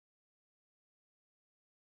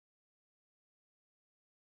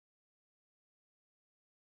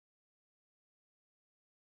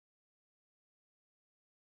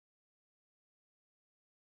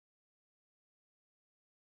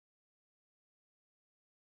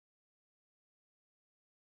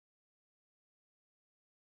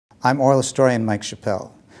I'm oral historian Mike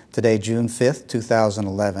Chappell. Today, June 5th,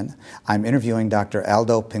 2011, I'm interviewing Dr.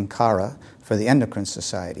 Aldo Pinchera for the Endocrine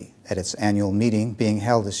Society at its annual meeting being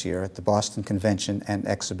held this year at the Boston Convention and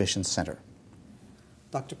Exhibition Center.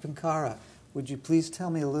 Dr. Pinchera, would you please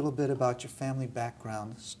tell me a little bit about your family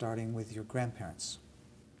background, starting with your grandparents?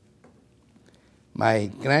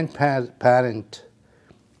 My grandparent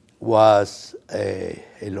was a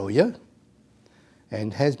lawyer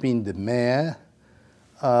and has been the mayor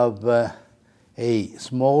of a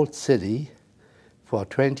small city for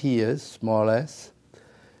 20 years, more or less,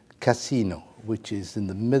 Cassino, which is in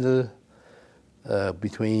the middle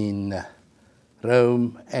between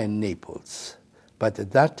Rome and Naples. But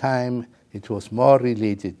at that time, it was more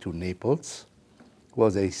related to Naples. It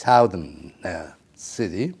was a southern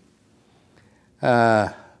city.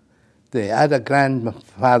 The other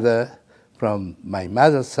grandfather from my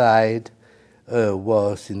mother's side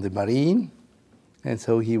was in the Marine, and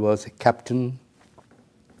so he was a captain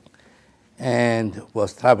and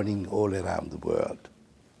was traveling all around the world.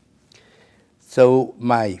 So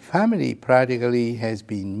my family practically has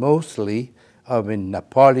been mostly of a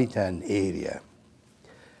Napolitan area.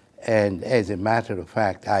 And as a matter of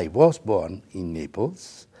fact, I was born in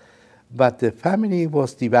Naples, but the family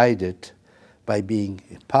was divided by being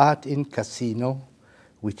part in Cassino,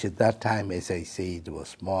 which at that time, as I said,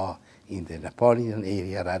 was more in the Napolitan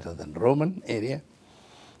area rather than Roman area,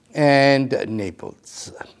 and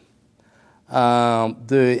Naples.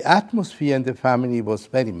 The atmosphere in the family was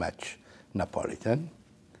very much Napolitan,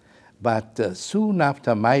 but soon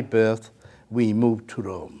after my birth, we moved to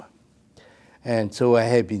Rome. And so I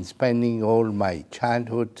have been spending all my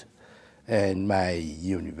childhood and my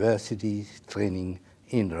university training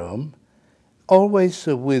in Rome, always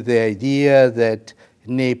with the idea that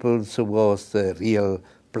Naples was the real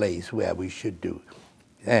place where we should do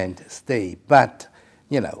and stay. But,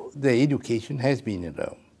 you know, the education has been in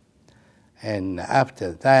Rome. And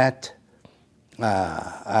after that,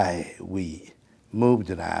 we moved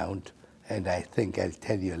around, and I think I'll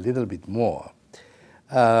tell you a little bit more.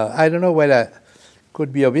 I don't know whether it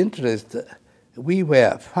could be of interest. We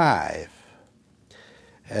were 5,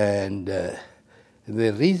 and the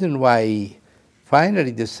reason why I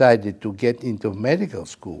finally decided to get into medical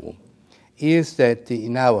school is that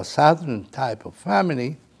in our southern type of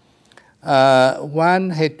family, one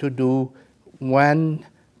had to do one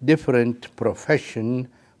different profession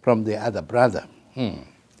from the other brother.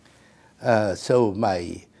 So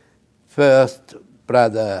my first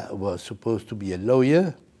brother was supposed to be a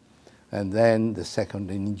lawyer, and then the second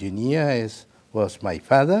an engineer was my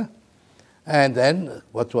father, and then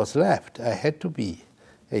what was left? I had to be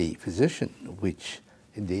a physician, which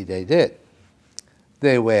indeed I did.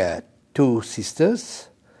 There were 2 sisters,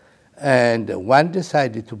 and one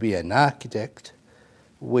decided to be an architect,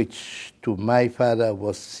 which to my father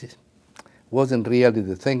wasn't really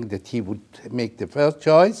the thing that he would make the first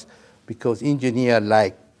choice, because engineer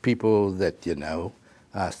like people that, you know,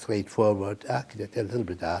 are straightforward, architect, a little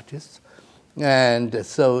bit artists. And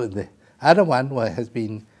so the other one has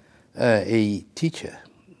been a teacher,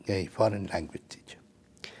 a foreign language teacher.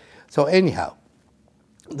 So anyhow,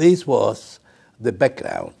 this was the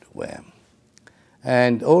background where,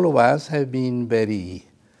 and all of us have been very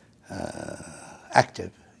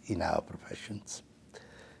active in our professions,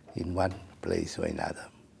 in one place or another.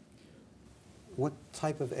 What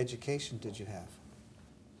type of education did you have?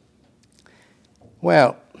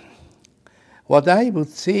 Well, what I would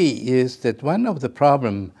say is that one of the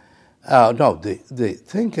problem, the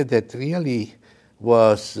thing that really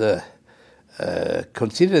was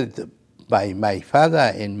considered by my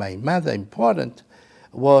father and my mother important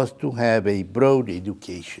was to have a broad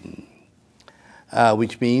education,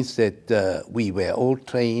 which means that we were all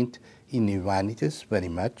trained in humanities very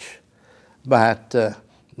much, but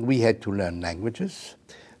we had to learn languages.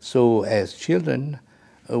 So as children,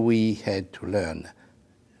 we had to learn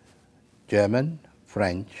German,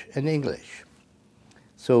 French, and English.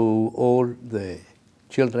 So all the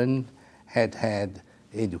children had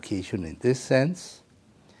education in this sense.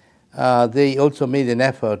 They also made an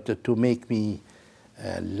effort to make me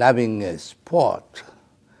loving sport.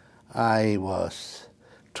 I was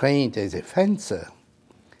trained as a fencer,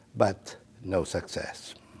 but no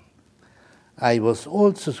success. I was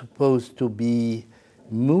also supposed to be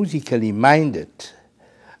musically minded,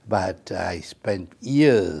 but I spent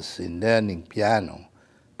years in learning piano,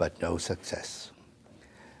 but no success.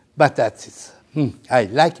 But that's it. I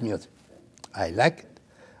like music. I like it,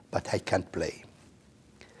 but I can't play.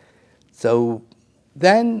 So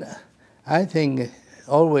then I think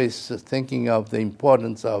always thinking of the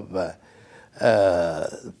importance of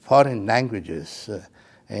foreign languages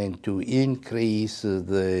and to increase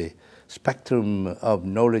the spectrum of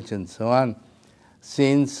knowledge and so on.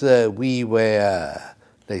 Since we were,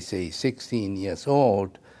 let's say, 16 years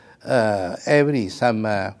old, every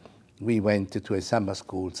summer we went to a summer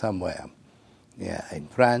school somewhere, in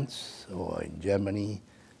France or in Germany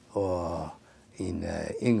or in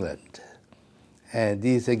England. And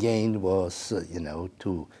this again was,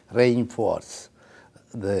 to reinforce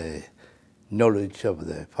the knowledge of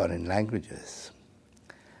the foreign languages.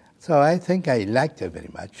 So I think I liked it very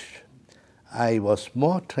much. I was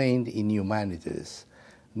more trained in humanities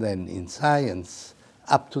than in science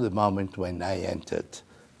up to the moment when I entered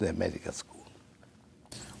the medical school.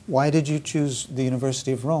 Why did you choose the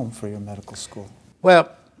University of Rome for your medical school?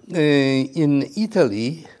 Well, in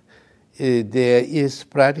Italy, there is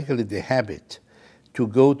practically the habit to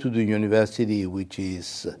go to the university which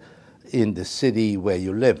is in the city where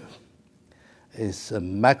you live. It's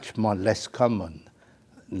much more less common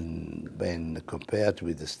when compared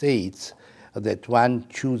with the States that one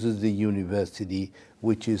chooses the university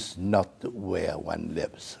which is not where one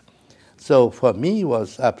lives. So for me, it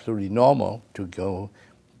was absolutely normal to go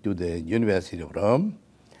to the University of Rome,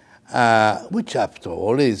 which after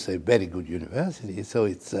all is a very good university, so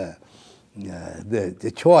it's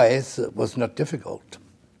the choice was not difficult.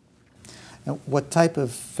 Now, what type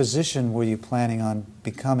of physician were you planning on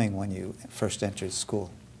becoming when you first entered school?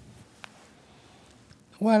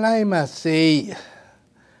 Well, I must say,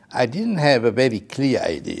 I didn't have a very clear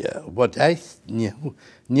idea. What I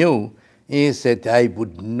knew is that I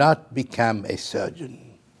would not become a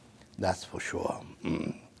surgeon, that's for sure.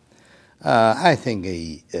 I think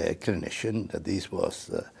a clinician, that this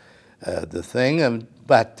was the thing,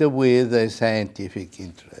 but with a scientific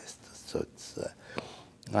interest. So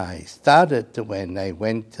I started when I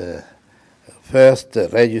went first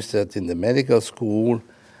registered in the medical school.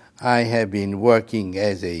 I have been working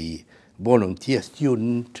as a volunteer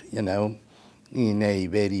student, in a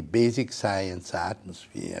very basic science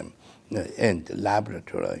atmosphere and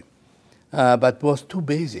laboratory, but was too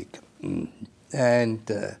basic.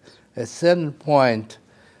 And at a certain point,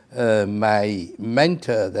 my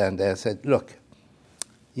mentor then there said, look,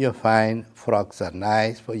 you're fine, frogs are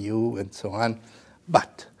nice for you and so on,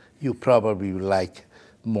 but you probably like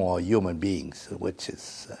more human beings, which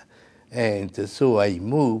is, and so I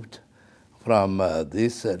moved from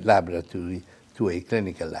this laboratory to a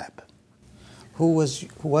clinical lab. Who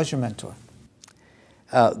was your mentor?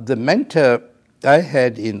 The mentor I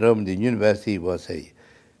had in Rome, the university, was a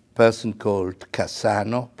person called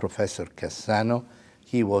Cassano, Professor Cassano.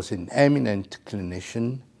 He was an eminent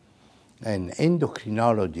clinician, an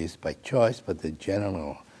endocrinologist by choice, but a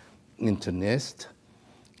general internist.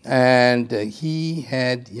 And he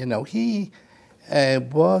had, he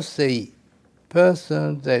was a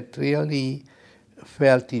person that really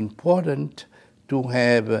felt important to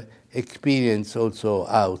have experience also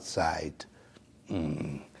outside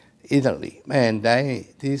Italy. And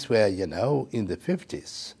these were, in the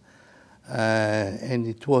 50s. And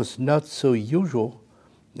it was not so usual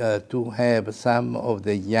to have some of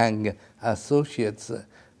the young associates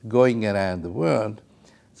going around the world.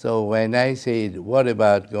 So when I said, what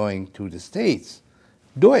about going to the States?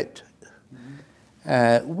 Do it.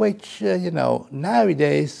 Which,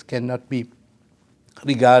 nowadays cannot be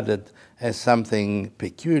regarded as something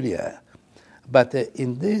peculiar. But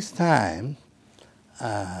in this time,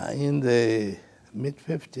 in the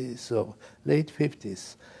mid-50s or late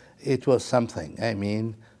 50s, it was something. I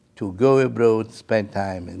mean, to go abroad, spend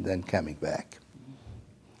time, and then coming back.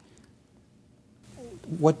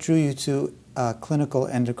 What drew you to clinical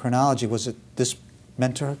endocrinology? Was it this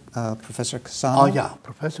mentor, Professor Cassano? Oh, yeah.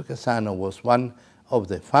 Professor Cassano was one of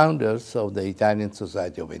the founders of the Italian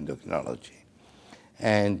Society of Endocrinology.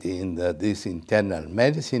 And in this internal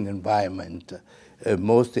medicine environment,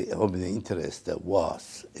 most of the interest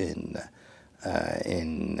was in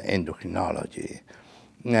endocrinology.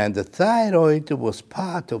 And the thyroid was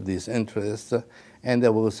part of this interest, and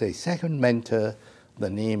there was a second mentor,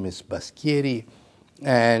 the name is Baschieri,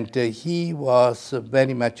 and he was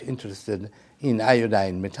very much interested in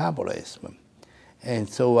iodine metabolism. And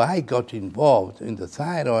so I got involved in the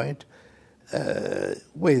thyroid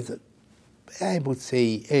with, I would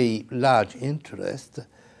say, a large interest,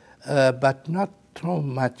 but not so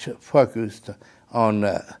much focused on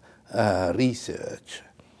research.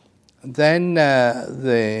 Then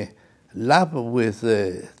the love with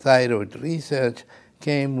the thyroid research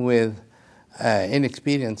came with an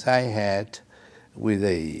experience I had with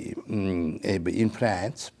in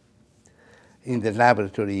France, in the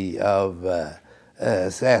laboratory of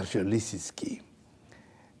Sergio Lisiski.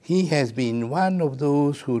 He has been one of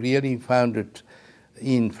those who really founded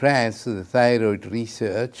in France, the thyroid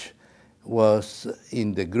research was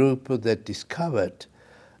in the group that discovered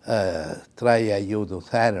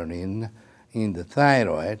triiodothyronine in the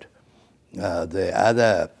thyroid. The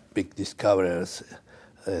other big discoverers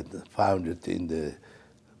found it in the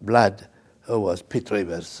blood was Pitt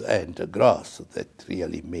Rivers and Gross that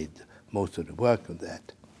really made most of the work on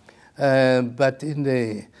that. But in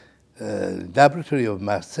the laboratory of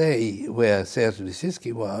Marseille, where Serge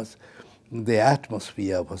Lisiski was, the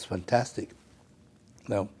atmosphere was fantastic.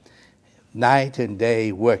 Now, night and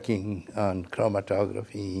day working on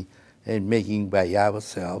chromatography and making by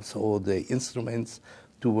ourselves all the instruments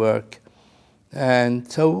to work. And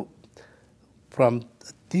so from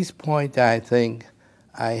this point, I think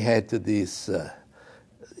I had this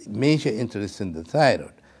major interest in the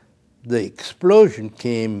thyroid. The explosion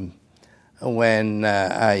came when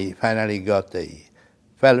I finally got a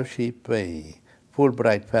fellowship, a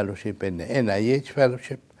Fulbright fellowship and an NIH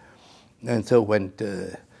fellowship, and so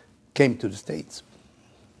came to the States.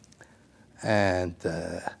 And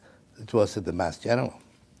it was at the Mass General.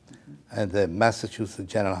 And the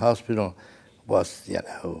Massachusetts General Hospital was,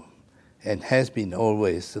 and has been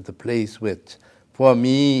always the place which, for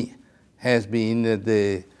me, has been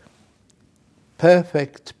the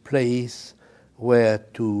perfect place where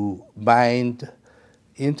to bind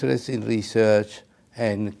interest in research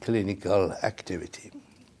and clinical activity.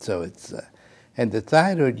 So it's, and the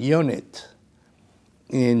thyroid unit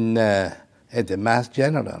at the Mass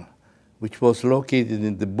General, which was located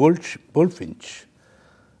in the Bullfinch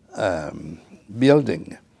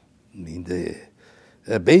building in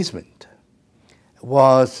the basement,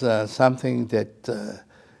 was something that,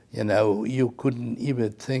 you couldn't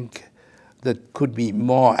even think that could be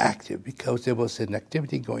more active, because there was an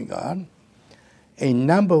activity going on, a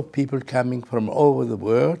number of people coming from all over the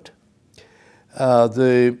world.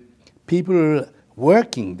 The people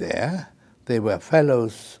working there, they were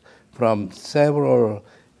fellows from several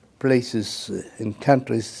places in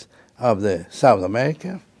countries of the South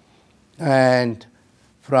America, and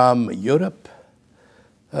from Europe,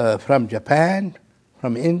 from Japan,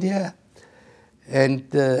 from India,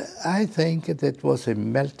 and I think that was a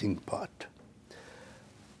melting pot.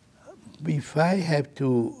 If I have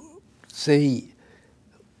to say,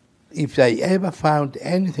 if I ever found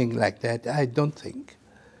anything like that, I don't think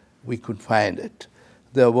we could find it.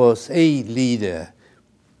 There was a leader,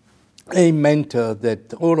 a mentor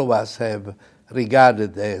that all of us have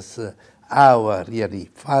regarded as our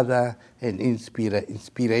really father and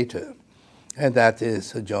inspirator, and that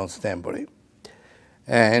is John Stanbury.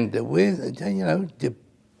 And with, the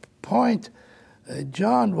point,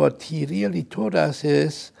 John, what he really taught us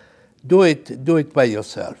is, do it by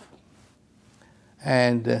yourself.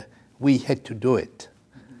 And we had to do it.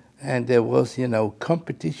 And there was,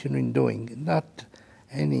 competition in doing, not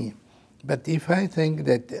any. But if I think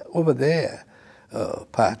that over there,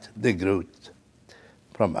 Pat de Groot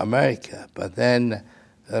from America, but then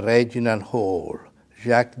Reginald Hall,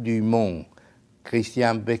 Jacques Dumont,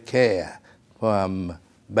 Christian Becker from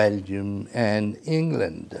Belgium and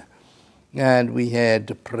England. And we had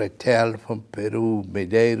Pretel from Peru,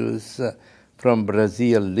 Medeiros from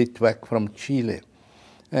Brazil, Litwak from Chile.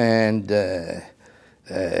 And, it's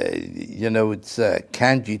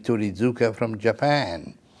Kanji Torizuka from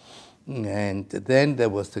Japan. And then there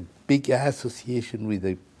was the big association with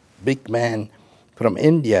a big man from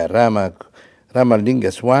India,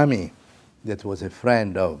 Ramalinga Swami, that was a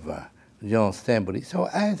friend of John Stanbury. So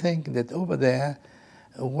I think that over there,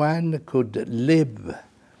 one could live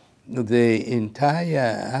the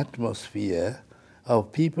entire atmosphere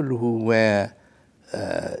of people who were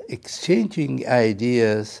exchanging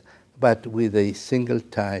ideas, but with a single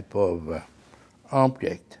type of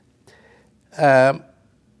object.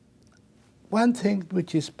 One thing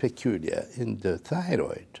which is peculiar in the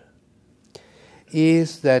thyroid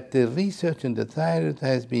is that the research in the thyroid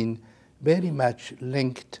has been very much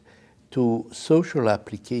linked to social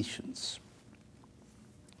applications.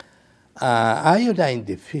 Iodine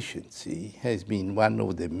deficiency has been one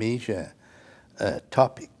of the major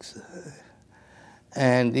topics.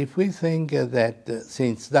 And if we think that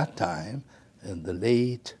since that time, in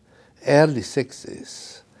the early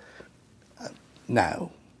 60s,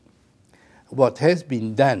 now, what has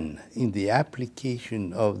been done in the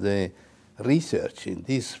application of the research in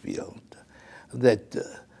this field, that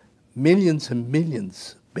millions and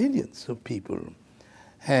millions, billions of people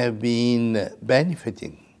have been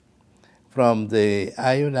benefiting from the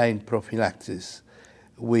iodine prophylaxis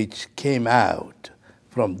which came out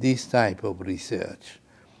from this type of research,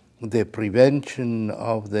 the prevention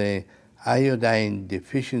of the iodine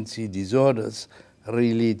deficiency disorders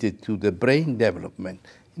related to the brain development.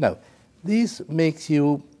 This makes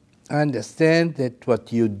you understand that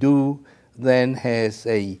what you do then has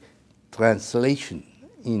a translation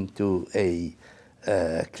into a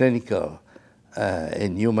clinical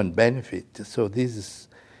and human benefit. So this is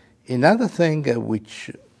another thing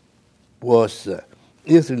which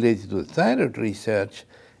is related to the thyroid research,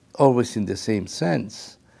 always in the same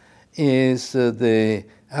sense, is the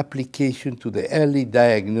application to the early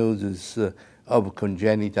diagnosis of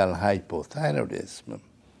congenital hypothyroidism.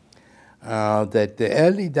 That the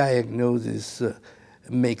early diagnosis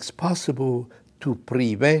makes possible to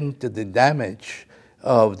prevent the damage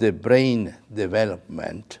of the brain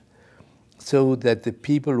development, so that the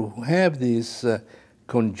people who have this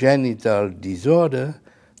congenital disorder,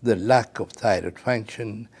 the lack of thyroid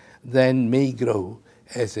function, then may grow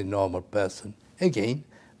as a normal person. Again,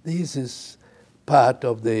 this is part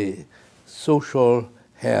of the social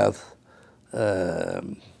health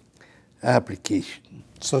application.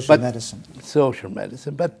 Social medicine. Social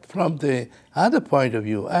medicine. But from the other point of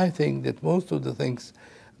view, I think that most of the things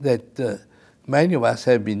that many of us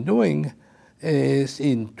have been doing is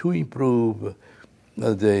to improve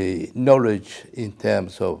the knowledge in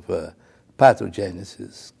terms of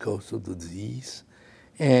pathogenesis, cause of the disease,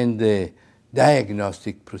 and the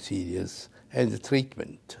diagnostic procedures and the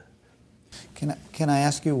treatment. Can I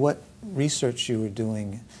ask you what research you were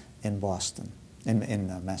doing in Boston, in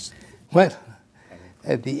Massachusetts? Well,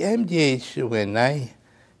 at the MDH, when I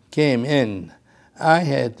came in, I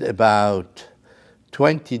had about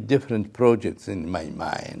 20 different projects in my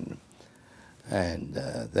mind. And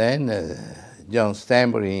then John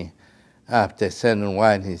Stanbury, after a certain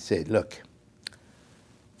while, he said, look,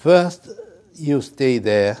 first you stay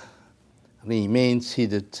there, remain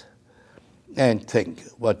seated, and think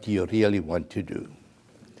what you really want to do.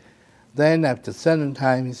 Then after a certain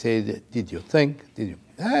time, he said, did you think? Did you?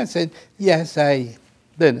 I said, yes, I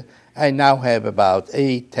did. I now have about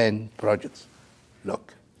 8-10 projects.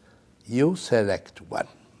 Look, you select one.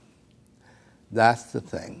 That's the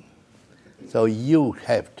thing. So you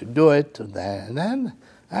have to do it. And then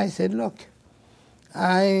I said, look,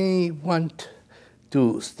 I want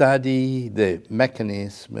to study the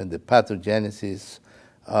mechanism and the pathogenesis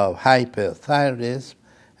of hyperthyroidism,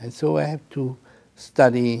 and so I have to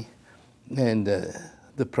study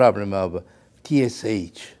the problem of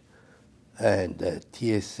TSH and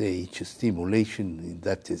TSH stimulation in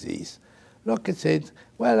that disease. Look, I said,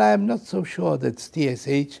 well, I'm not so sure that's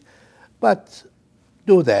TSH, but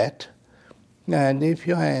do that. And if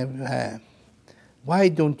you have, why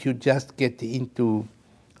don't you just get into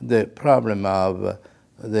the problem of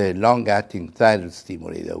the long-acting thyroid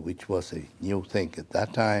stimulator, which was a new thing at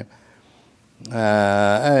that time,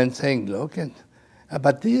 and saying, look,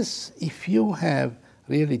 but this, if you have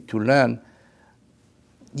really to learn,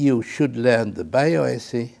 you should learn the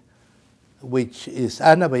bioassay, which is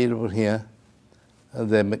unavailable here.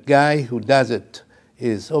 The guy who does it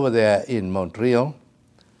is over there in Montreal.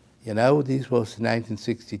 This was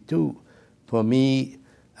 1962. For me,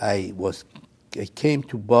 I came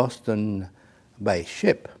to Boston by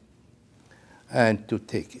ship and to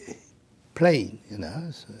take a plane,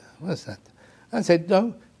 So what's that? I said,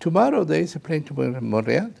 no, tomorrow there is a plane to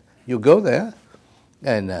Montreal. You go there.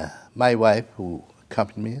 And my wife, who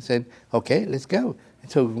accompanied me, said, okay, let's go. And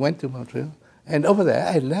so we went to Montreal. And over there,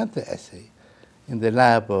 I learned the assay in the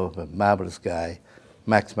lab of a marvelous guy,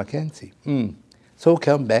 Max Mackenzie. So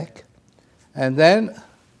come back. And then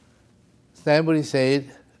somebody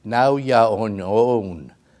said, now you're on your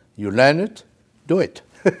own. You learn it, do it.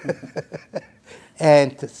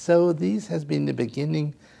 And so this has been the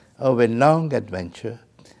beginning of a long adventure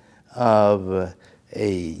of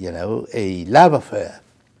a love affair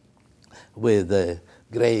with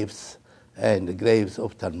Graves and Graves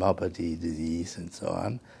ophthalmopathy disease and so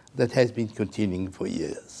on that has been continuing for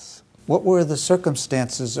years. What were the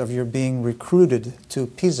circumstances of your being recruited to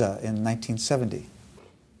Pisa in 1970?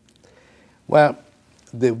 Well,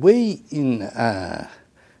 the way in our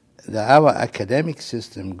academic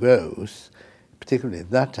system goes, particularly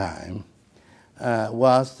at that time,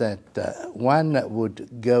 was that one would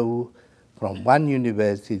go from one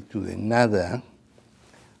university to another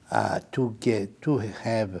to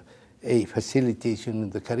have a facilitation in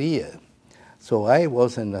the career. So I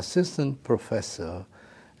was an assistant professor,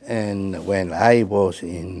 and when I was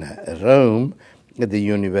in Rome at the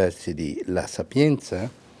University La Sapienza,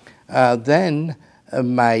 then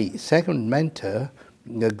my second mentor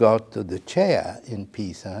got the chair in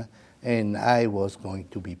Pisa, and I was going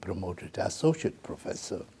to be promoted to associate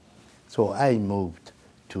professor. So I moved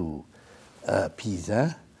to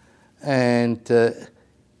Pisa, and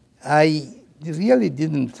I really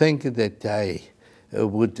didn't think that I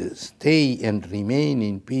would stay and remain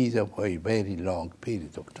in Pisa for a very long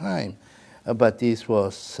period of time. But this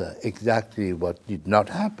was exactly what did not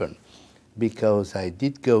happen, because I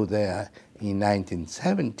did go there in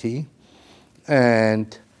 1970,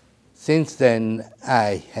 and since then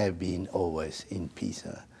I have been always in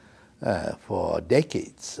Pisa for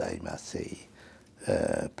decades, I must say.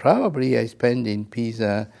 Probably I spend in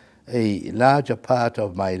Pisa a larger part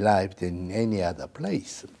of my life than any other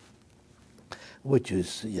place, which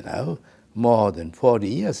is, more than 40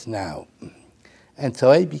 years now. And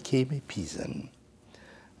so I became a Pisan,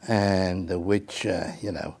 and which,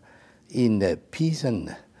 in the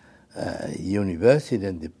Pisan University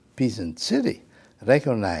and the Pisan city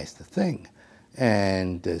recognized the thing.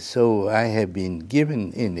 And so I have been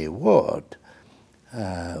given an award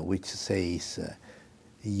which says,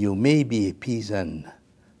 you may be a Pisan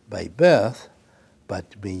by birth, but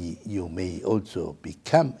you may also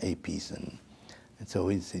become a Pisan. And so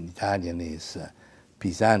it's in Italian is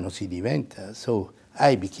Pisano si diventa. So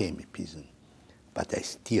I became a Pisan, but I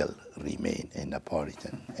still remain a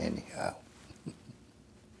Napolitan anyhow.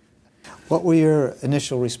 What were your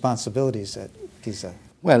initial responsibilities at Pisa?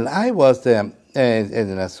 Well, I was there as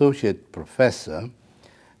an associate professor,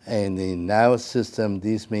 and in our system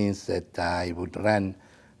this means that I would run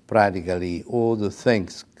practically all the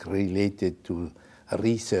things related to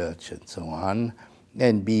research and so on,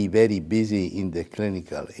 and be very busy in the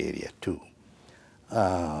clinical area too.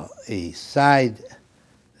 A side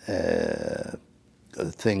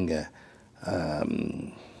thing,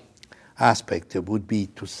 aspect would be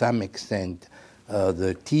to some extent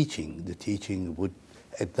the teaching. The teaching would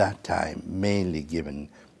at that time mainly given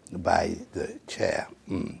by the chair.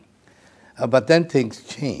 But then things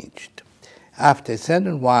changed. After a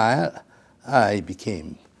certain while, I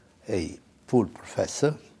became a full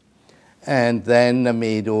professor, and then I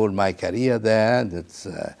made all my career there. That's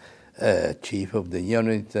chief of the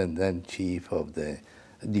unit, and then chief of the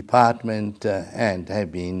department, and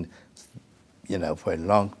have been, for a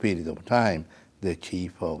long period of time, the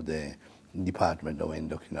chief of the Department of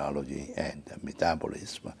Endocrinology and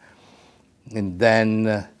Metabolism. And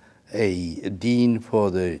then a dean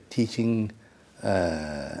for the teaching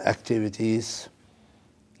activities,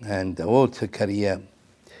 and the whole career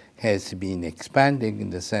has been expanding in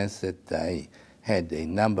the sense that I had a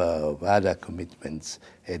number of other commitments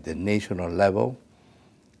at the national level,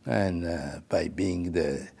 and by being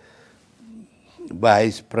the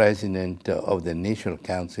vice president of the National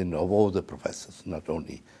Council of all the professors, not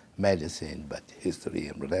only medicine, but history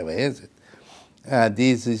and whatever is it.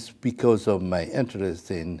 This is because of my interest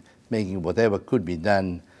in making whatever could be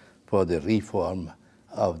done for the reform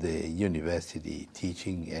of the university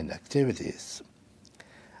teaching and activities.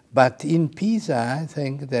 But in Pisa, I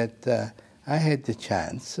think that I had the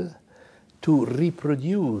chance to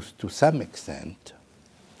reproduce, to some extent,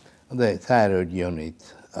 the thyroid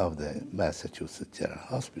unit of the Massachusetts General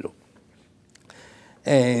Hospital.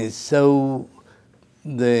 And so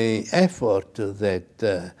the effort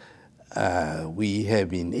that we have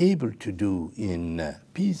been able to do in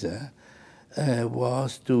Pisa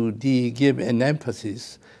was to give an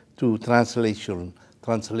emphasis to translational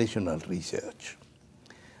research.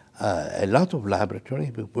 A lot of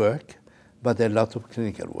laboratory work, but a lot of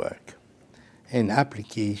clinical work. An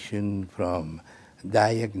application from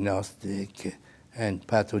diagnostic and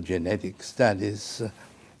pathogenetic studies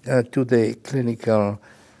to the clinical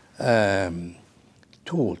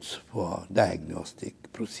tools for diagnostic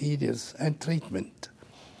procedures and treatment.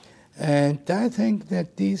 And I think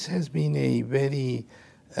that this has been a very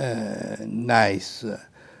nice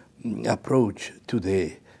approach to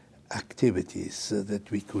the activities that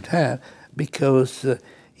we could have, because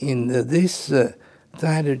in this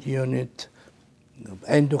thyroid unit,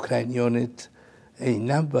 endocrine unit, a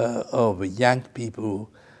number of young people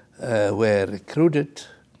were recruited,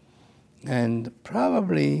 and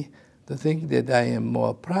probably the thing that I am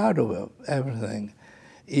more proud of everything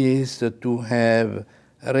is to have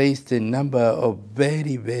raised a number of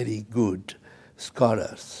very, very good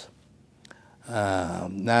scholars.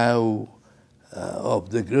 Now, of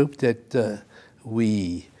the group that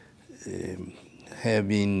we have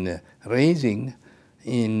been raising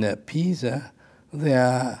in Pisa, there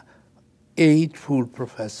are 8 full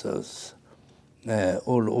professors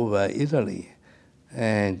all over Italy,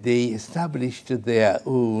 and they established their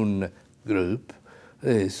own group.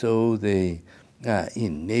 So they are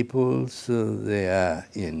in Naples, they are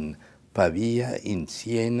in Pavia, in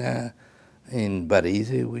Siena, in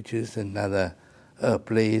Varese, which is another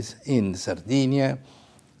place in Sardinia.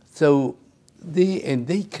 So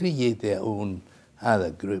they create their own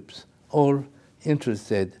other groups all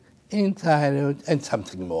interested in thyroid and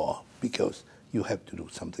something more, because you have to do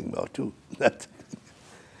something more too.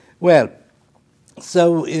 Well,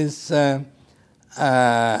 so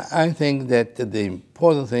I think that the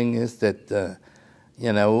important thing is that,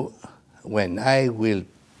 when I will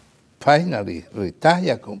finally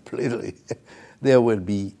retire completely, there will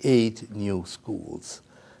be 8 new schools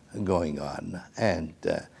going on. And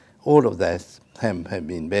all of that have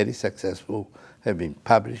been very successful, have been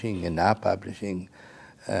publishing and are publishing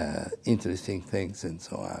interesting things and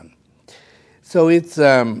so on. So it's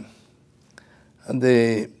the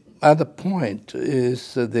other point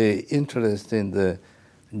is the interest in the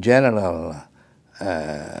general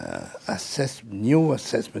new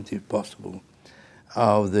assessment, if possible,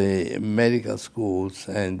 of the medical schools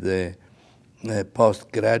and the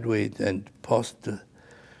postgraduate and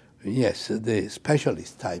the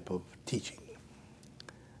specialist type of teaching.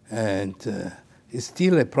 And it's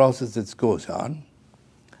still a process that goes on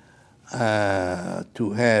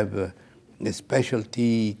to have a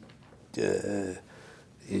specialty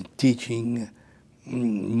teaching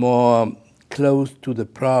more close to the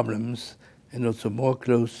problems and also more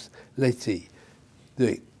close, let's say,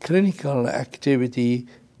 the clinical activity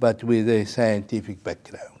but with a scientific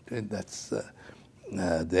background. And that's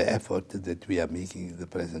the effort that we are making at the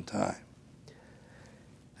present time.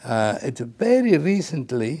 Very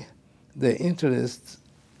recently, the interest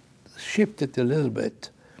shifted a little bit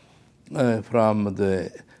from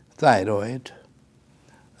the thyroid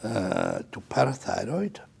to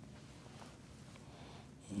parathyroid.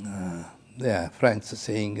 There are friends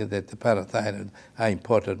saying that the parathyroid are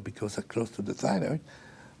important because they're close to the thyroid,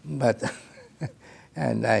 but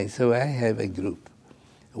so I have a group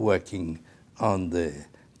working on the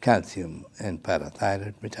calcium and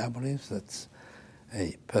parathyroid metabolism. That's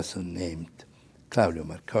a person named Claudio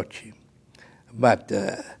Marcocci. But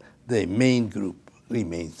the main group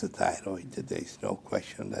remains the thyroid. There is no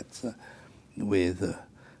question. That's with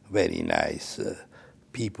very nice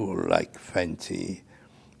people like Fancy,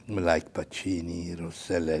 like Pacini,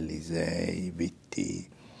 Rossella Elisei, Vitti,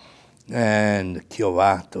 and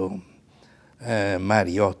Chiovato,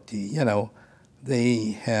 Mariotti.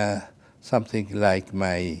 They have something like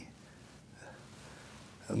my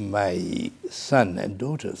son and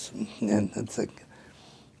daughters.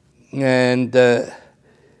 And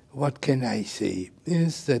what can I say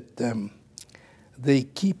is that they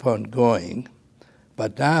keep on going,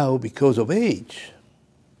 but now, because of age,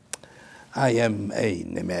 I am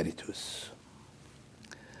an emeritus.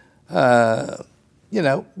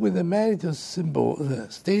 With emeritus symbol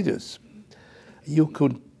status, you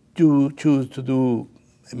could choose to do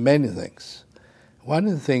many things. One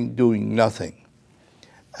of the things, doing nothing.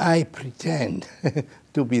 I pretend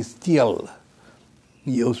to be still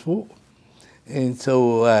useful, and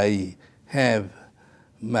so I have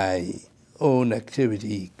my own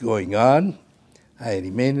activity going on. I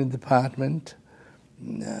remain in the department,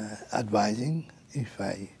 advising if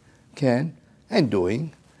I can, and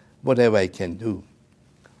doing whatever I can do.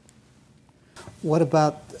 Could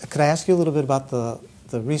I ask you a little bit about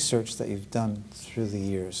the research that you've done through the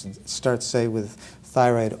years? And start, say, with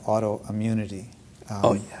thyroid autoimmunity.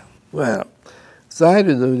 Well,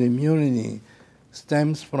 thyroid autoimmunity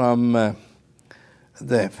stems from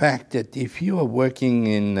the fact that if you are working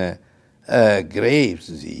in Graves'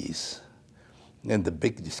 disease, and the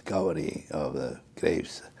big discovery of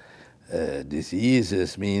Graves'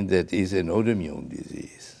 disease means that it's an autoimmune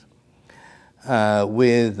disease.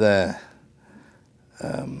 With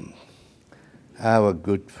our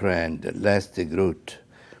good friend Les de Groot,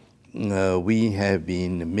 we have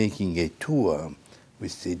been making a tour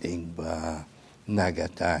with Sidingba,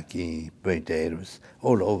 Nagataki, Buenos,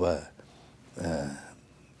 all over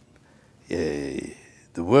the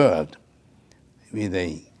world with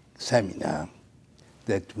a seminar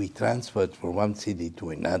that we transferred from one city to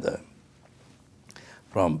another,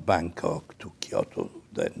 from Bangkok to Kyoto,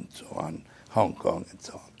 and so on, Hong Kong and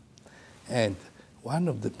so on. And one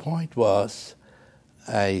of the points was,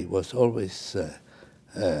 I was always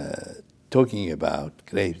talking about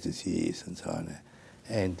Graves' disease and so on,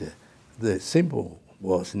 and the symbol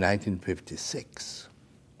was 1956.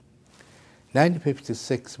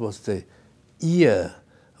 1956 was the year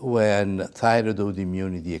when thyroid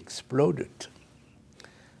autoimmunity exploded.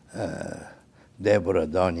 Deborah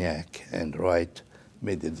Doniak and Wright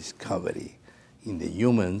made the discovery in the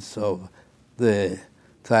humans of the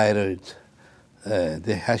thyroid,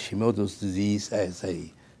 the Hashimoto's disease as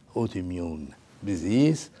a autoimmune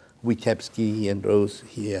disease. Witebsky and Rose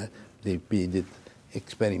here, they did it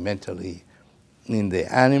experimentally in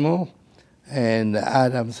the animal, and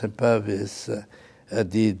Adams and Purvis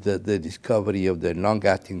did the discovery of the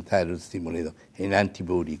long-acting thyroid stimulator, an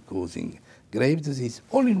antibody causing Graves' disease,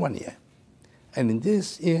 all in 1 year. And in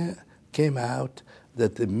this year came out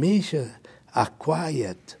that the major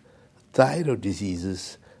acquired thyroid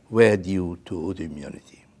diseases were due to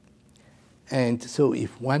autoimmunity. And so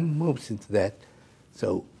if one moves into that,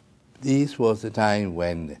 so this was the time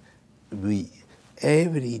when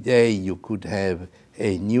every day you could have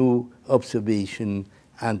a new observation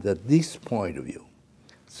under this point of view.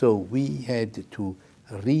 So we had to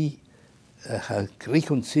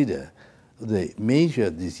reconsider the major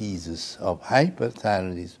diseases of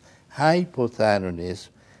hyperthyroidism, hypothyroidism,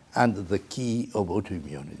 under the key of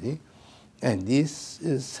autoimmunity. And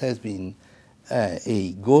this has been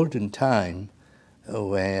a golden time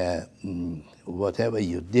where whatever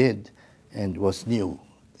you did and was new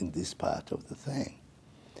in this part of the thing.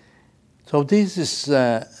 So this is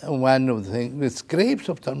one of the things. With Graves'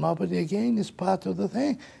 ophthalmopathy, again, is part of the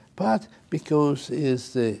thing. Part because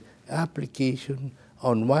it's the application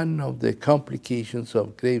on one of the complications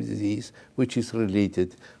of Graves' disease, which is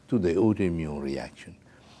related to the autoimmune reaction.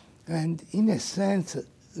 And in a sense,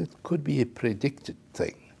 it could be a predicted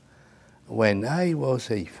thing. When I was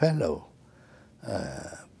a fellow,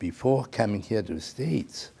 before coming here to the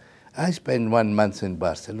States, I spent 1 month in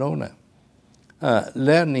Barcelona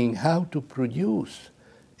learning how to produce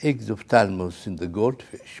exophthalmos in the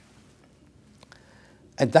goldfish.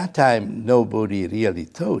 At that time, nobody really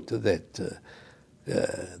thought that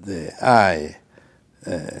the eye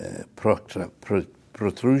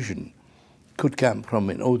protrusion could come from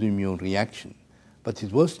an autoimmune reaction. But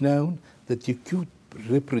it was known that you could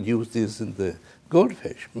reproduce this in the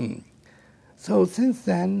goldfish. So since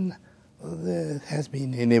then, there has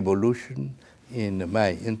been an evolution in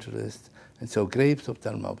my interest. And so Graves'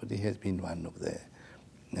 ophthalmopathy has been one of the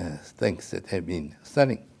things that have been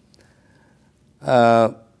studying.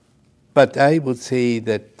 But I would say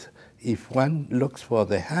that if one looks for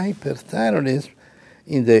the hyperthyroidism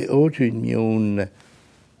in the autoimmune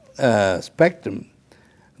spectrum,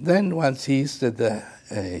 then one sees that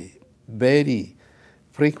a very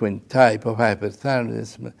frequent type of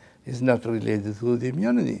hyperthyroidism is not related to the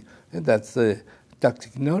immunity, and that's the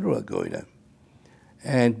toxic nodular goiter.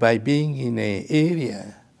 And by being in an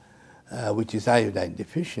area which is iodine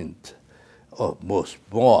deficient, or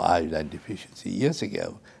more iodine deficiency years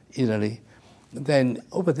ago, Italy, then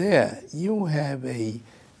over there you have a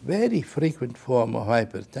very frequent form of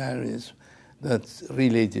hyperthyroidism that's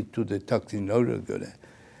related to the toxic nodular goiter,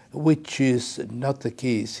 which is not the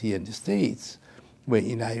case here in the States, where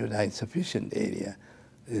in iodine sufficient area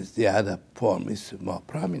the other form is more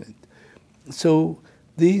prominent. So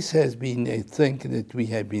this has been a thing that we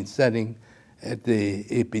have been studying at the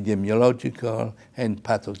epidemiological and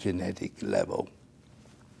pathogenetic level,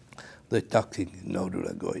 the toxic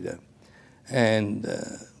nodular goiter. And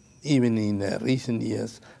even in recent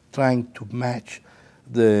years, trying to match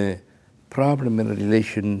the problem and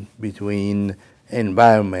relation between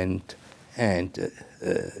environment and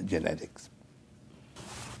genetics.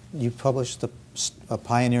 You published a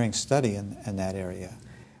pioneering study in that area.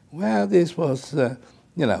 Well, this was,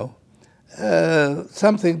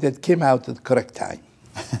 something that came out at the correct time.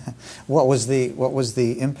 What was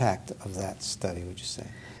the impact of that study, would you say?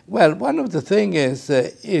 Well, one of the things is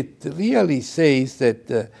it really says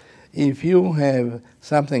that if you have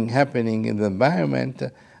something happening in the environment,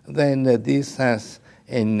 then this has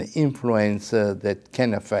an influence that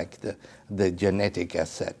can affect the genetic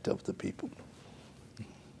asset of the people.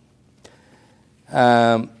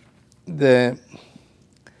 The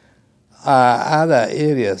other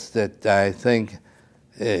areas that I think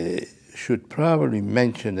should probably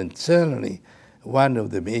mention, and certainly one of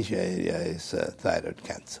the major areas is thyroid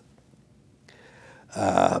cancer.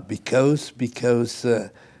 Because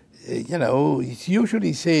it's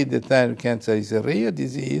usually said that thyroid cancer is a rare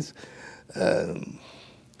disease.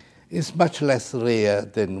 It's much less rare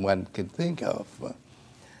than one can think of.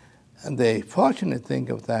 And the fortunate thing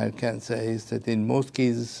of thyroid cancer is that in most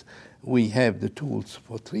cases we have the tools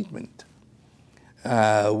for treatment,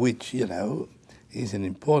 which, is an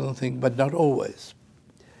important thing, but not always.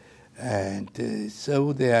 And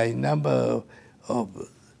so there are a number of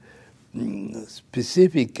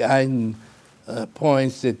specific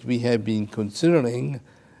points that we have been considering,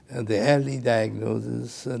 the early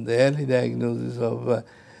diagnosis, and the early diagnosis of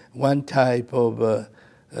one type of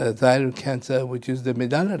thyroid cancer, which is the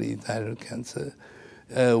medullary thyroid cancer,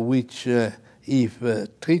 which if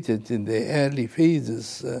treated in the early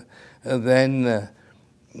phases, then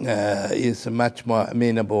is much more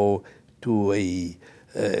amenable to a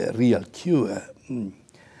real cure.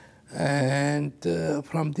 And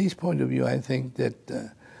from this point of view, I think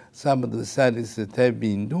that some of the studies that have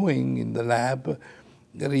been doing in the lab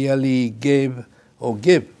really give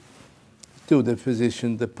to the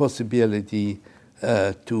physician the possibility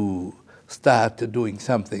to start doing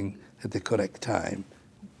something at the correct time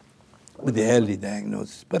with the early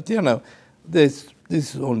diagnosis. But, this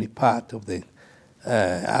is only part of the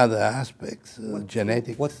other aspects,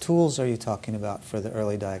 genetic. What tools are you talking about for the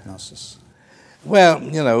early diagnosis? Well,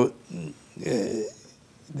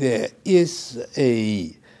 there is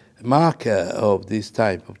a marker of this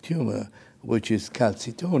type of tumor, which is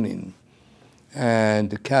calcitonin. And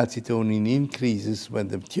the calcitonin increases when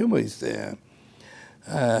the tumor is there.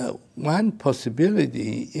 One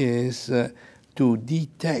possibility is to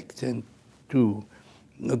detect and to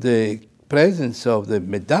the presence of the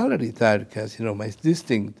medullary thyroid carcinoma is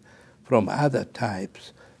distinct from other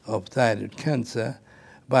types of thyroid cancer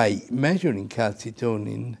by measuring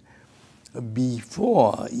calcitonin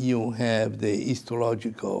before you have the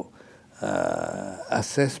histological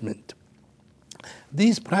assessment.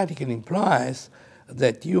 This practically implies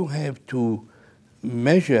that you have to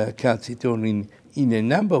measure calcitonin in a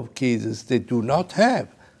number of cases that do not have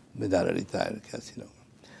medullary thyroid carcinoma.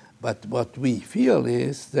 But what we feel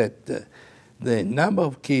is that the number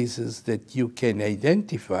of cases that you can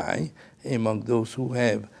identify among those who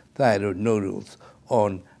have thyroid nodules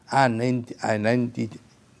on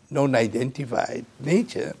non-identified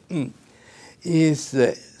nature is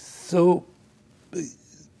so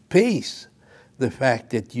pace the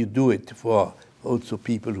fact that you do it for also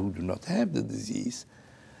people who do not have the disease.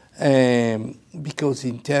 Because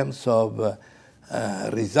in terms of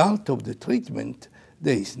result of the treatment,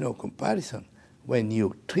 there is no comparison. When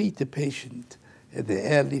you treat the patient at the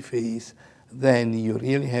early phase, then you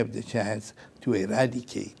really have the chance to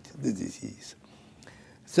eradicate the disease.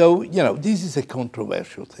 So, this is a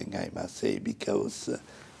controversial thing, I must say, because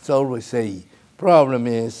it's always a problem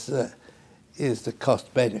is the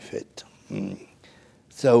cost-benefit.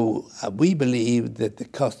 So we believe that the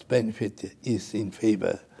cost-benefit is in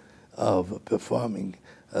favor of performing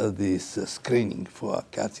this screening for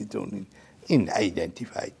calcitonin in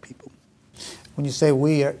identified people. When you say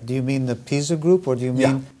we, do you mean the PISA group, or do you mean...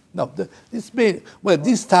 Yeah. No, this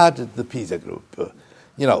started the PISA group.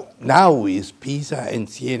 Now is PISA and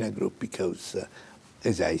Siena group because,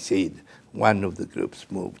 as I said, one of the groups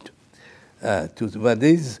moved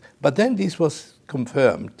but then this was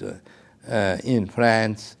confirmed in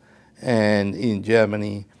France and in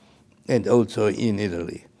Germany and also in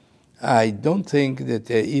Italy. I don't think that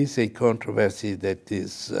there is a controversy that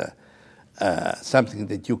is something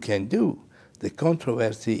that you can do. The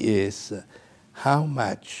controversy is how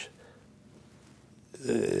much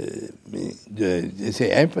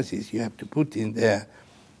emphasis you have to put in there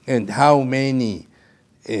and how many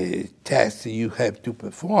tests you have to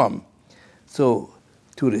perform. So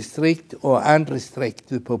to restrict or unrestrict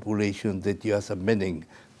the population that you are submitting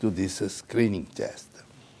to this screening test.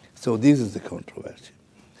 So this is the controversy.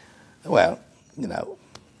 Well,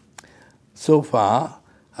 so far,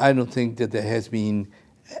 I don't think that there has been,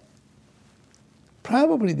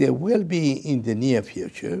 probably there will be in the near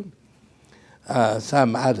future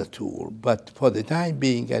some other tool, but for the time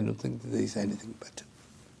being, I don't think that there is anything better.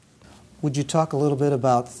 Would you talk a little bit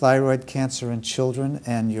about thyroid cancer in children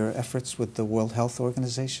and your efforts with the World Health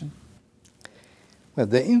Organization? Well,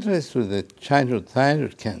 the interest with the childhood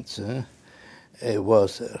thyroid cancer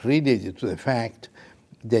was related to the fact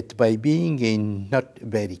that by being a not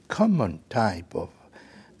very common type of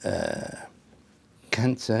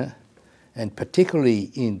cancer, and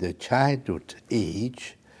particularly in the childhood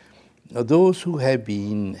age, those who have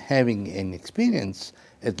been having an experience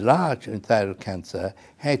at large in thyroid cancer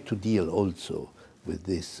had to deal also with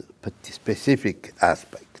this specific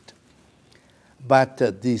aspect. But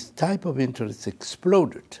this type of interest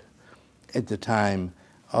exploded at the time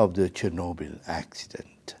of the Chernobyl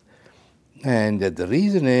accident. And the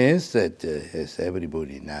reason is that, as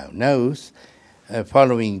everybody now knows,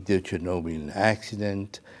 following the Chernobyl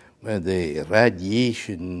accident, the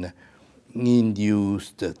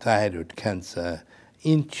radiation-induced thyroid cancer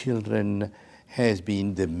in children has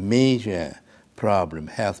been the major problem,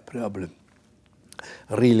 health problem,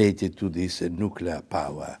 related to this nuclear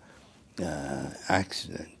power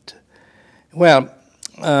accident. Well,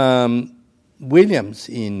 Williams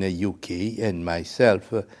in the UK and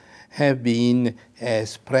myself have been,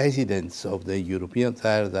 as presidents of the European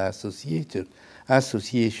Thyroid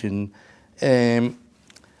Association,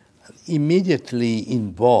 immediately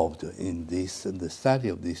involved in the study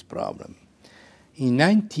of this problem. In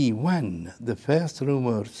 1991, the first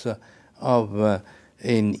rumors of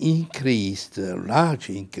an increased, large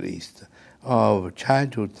increase of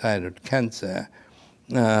childhood thyroid cancer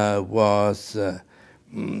was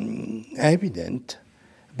evident,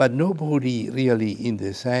 but nobody really in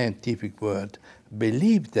the scientific world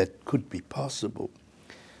believed that could be possible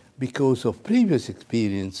because of previous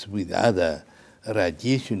experience with other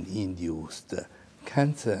radiation-induced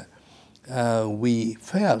cancer. We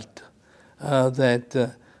felt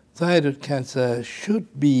that thyroid cancer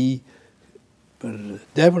should be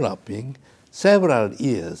developing several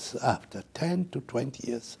years after, 10 to 20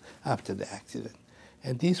 years after the accident.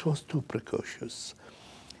 And this was too precocious.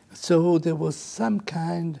 So there was some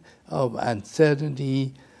kind of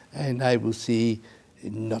uncertainty, and I would say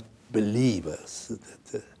not believers.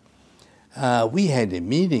 We had a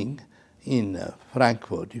meeting in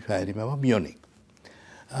Frankfurt, if I remember, Munich,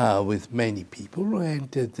 with many people, and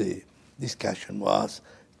the discussion was,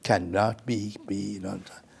 cannot be not.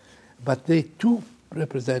 But the two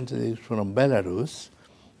representatives from Belarus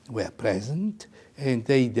were present, and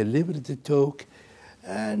they delivered the talk,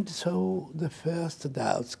 and so the first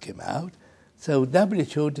doubts came out. So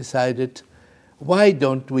WHO decided, why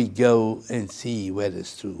don't we go and see whether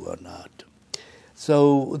it's true or not?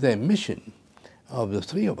 So the mission of the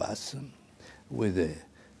three of us, with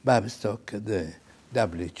Babistock, the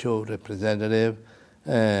WHO representative,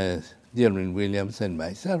 Dylan Williams and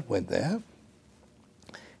myself went there.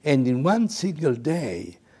 And in one single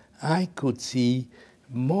day, I could see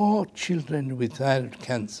more children with thyroid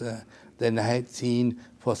cancer than I had seen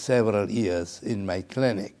for several years in my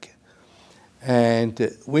clinic.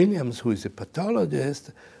 And Williams, who is a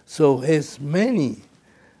pathologist, saw as many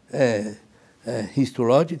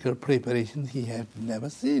histological preparations he had never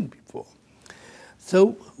seen before.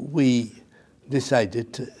 So we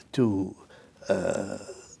decided to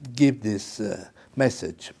give this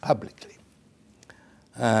message publicly.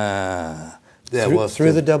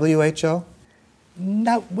 Through the WHO?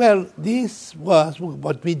 No, well, this was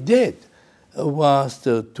what we did, was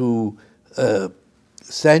to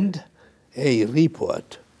send a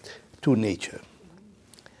report to Nature,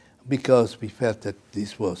 because we felt that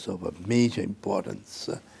this was of a major importance.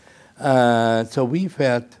 So we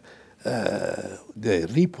felt the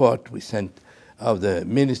report we sent of the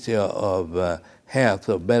Minister of Health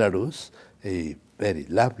of Belarus, a very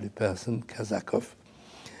lovely person, Kazakov,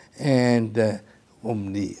 and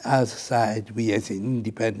on the other side, we as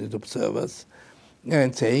independent observers,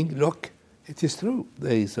 and saying, look, it is true,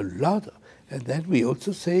 there is a lot. And then we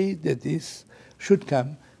also say that this should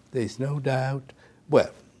come, there is no doubt,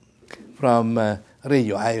 well, from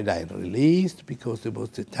radioiodine released, because there was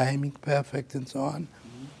the timing perfect and so on.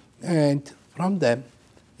 And from them,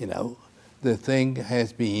 the thing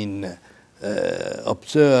has been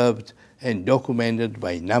observed and documented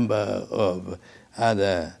by a number of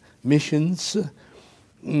other missions,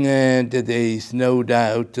 and there is no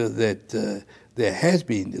doubt that there has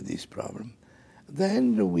been this problem.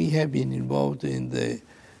 Then we have been involved in the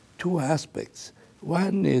two aspects.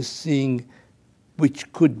 One is seeing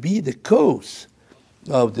which could be the cause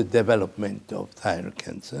of the development of thyroid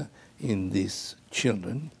cancer in these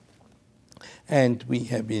children, and we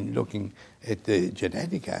have been looking at the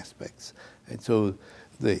genetic aspects. And so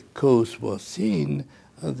the cause was seen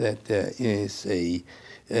that there is a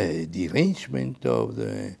derangement of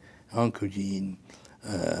the oncogene,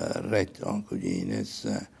 red oncogene,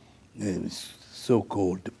 is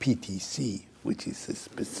so-called PTC, which is a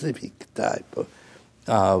specific type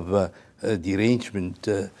of derangement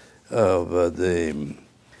of the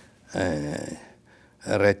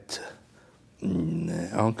red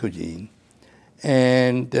oncogene.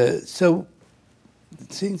 And so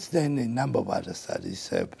since then, a number of other studies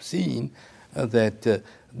have seen that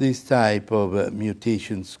this type of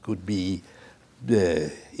mutations could be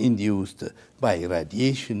induced by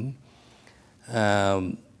radiation,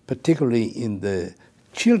 particularly in the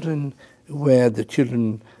children where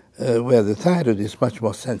the thyroid is much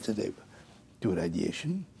more sensitive to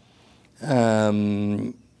radiation.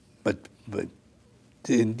 But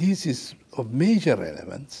this is of major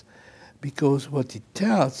relevance, because what it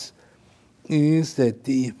tells is that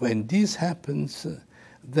when this happens,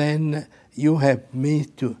 then you have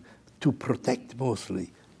made to protect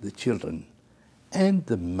mostly the children and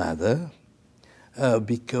the mother,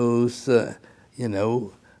 because,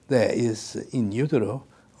 there is in utero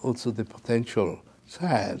also the potential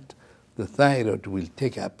child. The thyroid will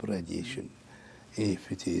take up radiation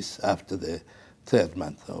if it is after the 3rd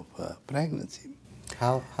month of pregnancy.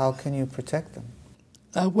 How can you protect them?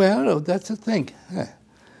 Well, that's the thing.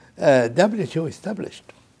 WHO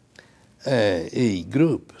established a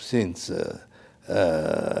group since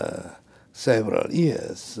several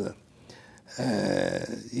years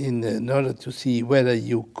in order to see whether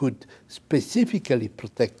you could specifically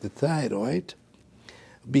protect the thyroid,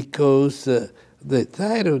 because the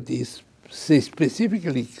thyroid is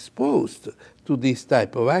specifically exposed to this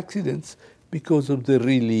type of accidents because of the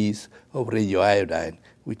release of radioiodine,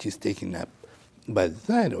 which is taken up by the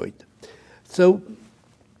thyroid. So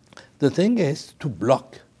the thing is to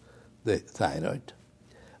block the thyroid.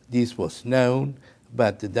 This was known,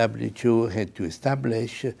 but the WHO had to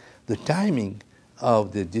establish the timing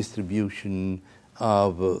of the distribution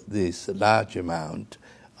of this large amount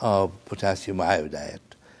of potassium iodide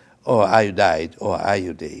or iodide or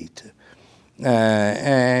iodate.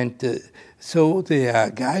 So there are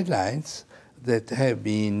guidelines that have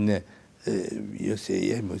been,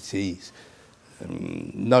 I would say,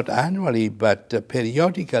 not annually, but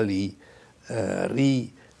periodically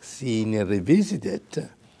seen and revisited.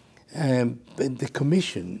 And the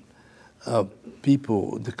commission of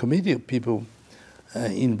people, the committee of people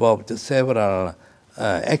involved several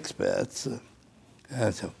experts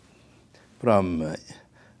so from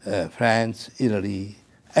France, Italy,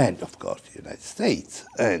 and of course the United States.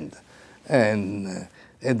 And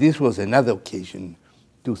this was another occasion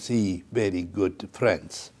to see very good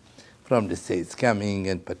friends from the States coming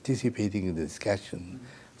and participating in the discussion,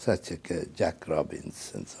 such as Jack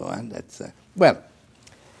Robbins and so on.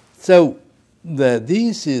 So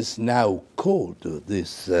this is now called,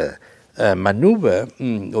 this maneuver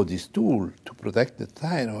or this tool to protect the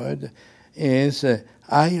thyroid is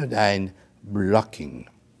iodine blocking.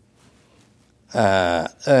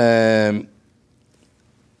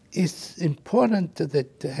 It's important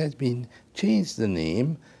that has been changed the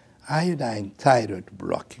name, iodine thyroid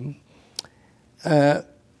blocking,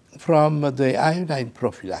 from the iodine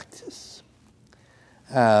prophylaxis.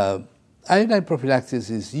 Iodine prophylaxis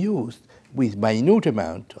is used with minute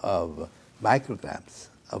amount of micrograms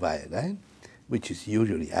of iodine, which is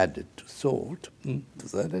usually added to salt,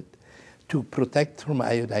 to protect from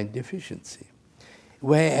iodine deficiency.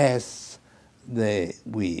 Whereas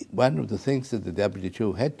one of the things that the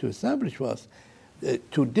WHO had to establish was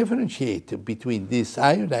to differentiate between this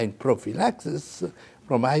iodine prophylaxis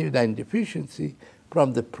from iodine deficiency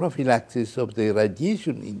from the prophylaxis of the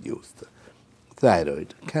radiation-induced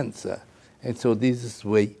thyroid cancer. And so this is the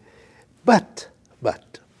way. But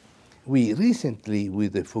we recently,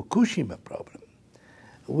 with the Fukushima problem,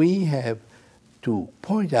 we have to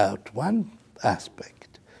point out one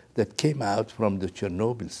aspect that came out from the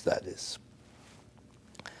Chernobyl studies.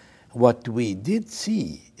 What we did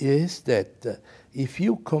see is that if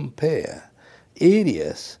you compare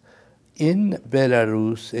areas in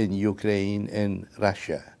Belarus and Ukraine and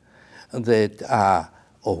Russia that are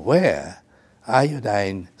aware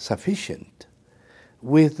iodine sufficient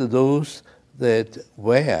with those that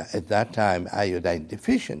were at that time iodine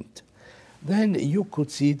deficient, then you could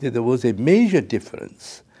see that there was a major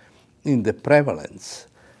difference in the prevalence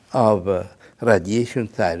of radiation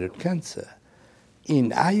thyroid cancer.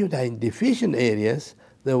 In iodine deficient areas,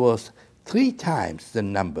 there was 3 times the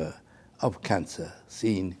number of cancer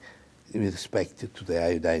seen with respect to the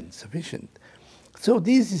iodine sufficient. So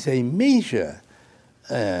this is a major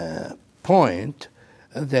point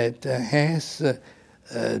that has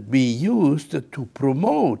been used to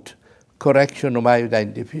promote correction of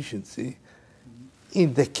iodine deficiency.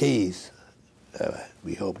 In the case,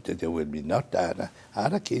 we hope that there will be not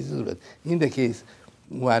other cases, but in the case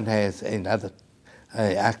one has another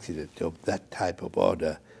accident of that type of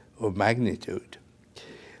order or magnitude.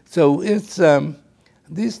 So it's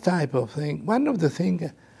this type of thing. One of the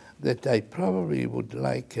things that I probably would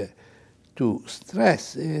like to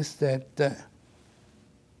stress is that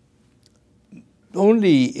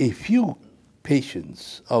only a few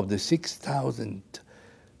patients of the 6,000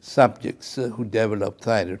 subjects who developed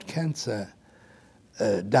thyroid cancer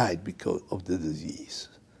died because of the disease.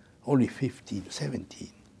 Only 15, 17,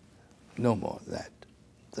 no more than that,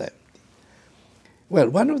 70. Well,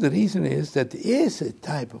 one of the reasons is that it is a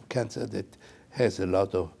type of cancer that has a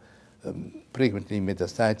lot of frequently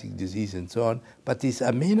metastatic disease and so on, but is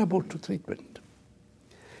amenable to treatment.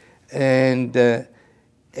 And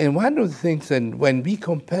one of the things, and when we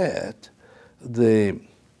compared the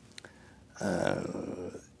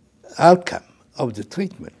outcome of the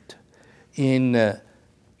treatment in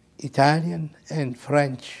Italian and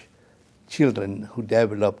French children who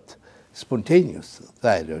developed spontaneous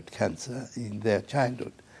thyroid cancer in their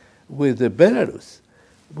childhood with the Belarus,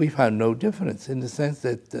 we found no difference in the sense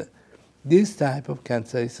that this type of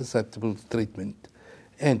cancer is susceptible to treatment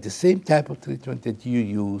and the same type of treatment that you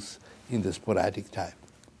use in the sporadic type.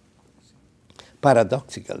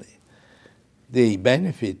 Paradoxically, they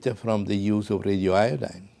benefit from the use of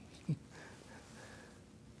radioiodine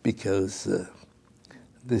because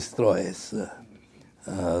destroys the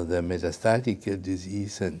metastatic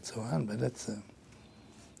disease and so on, but that's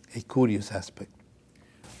a curious aspect.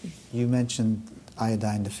 You mentioned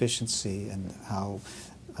iodine deficiency and how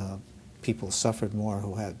people suffered more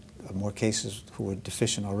who had more cases who were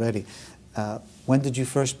deficient already. When did you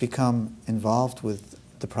first become involved with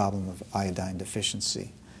the problem of iodine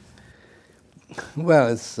deficiency? Well,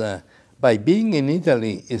 it's, by being in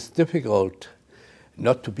Italy, it's difficult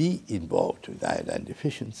not to be involved with iodine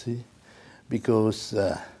deficiency because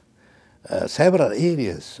several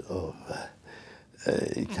areas of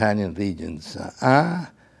Italian regions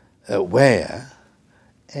are aware,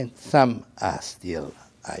 and some are still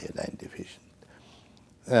iodine deficient.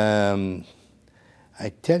 I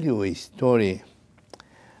tell you a story.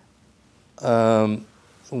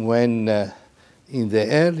 When in the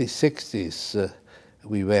early 60s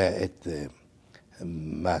we were at the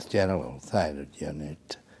Mass General Thyroid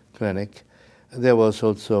Unit clinic, there was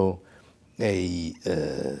also a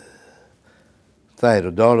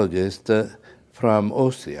thyroidologist from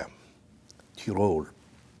Austria, Tyrol,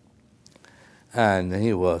 and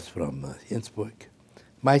he was from Innsbruck.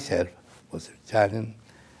 Myself was Italian,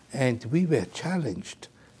 and we were challenged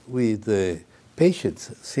with the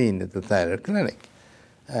patients seen at the thyroid clinic.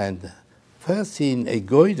 And first seeing a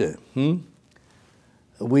goiter,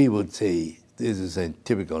 we would say this is a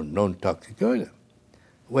typical non-toxic goiter.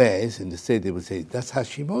 Whereas in the States they would say that's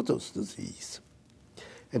Hashimoto's disease.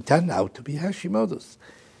 It turned out to be Hashimoto's.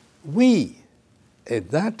 We,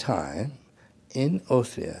 at that time, in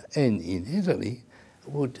Austria and in Italy,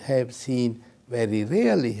 would have seen very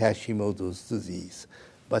rarely Hashimoto's disease,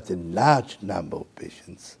 but a large number of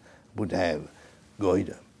patients would have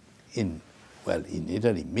goiter. In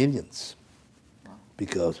Italy, millions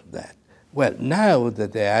because of that. Well, now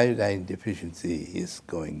that the iodine deficiency is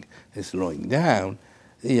slowing down,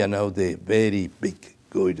 the very big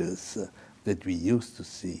goiters that we used to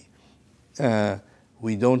see,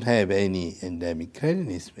 we don't have any endemic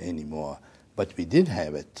cretinism anymore, but we did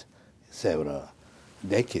have it several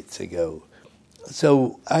decades ago.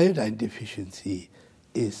 So iodine deficiency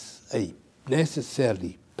is a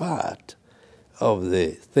necessary part of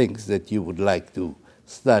the things that you would like to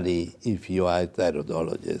study if you are a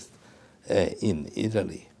thyroidologist in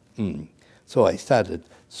Italy. So I started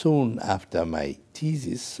soon after my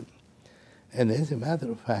thesis, and as a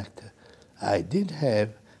matter of fact, I did have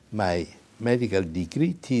my medical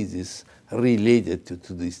degree thesis related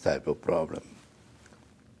to this type of problem.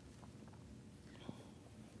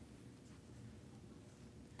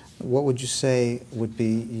 What would you say would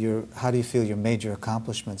be how do you feel your major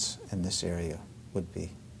accomplishments in this area would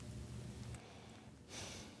be?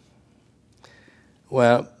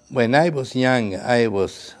 Well, when I was young, I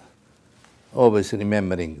was always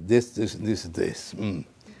remembering this.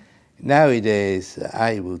 Nowadays,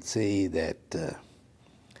 I would say that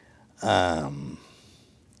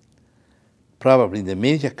probably the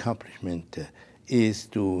major accomplishment is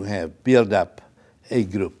to have built up a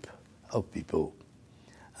group of people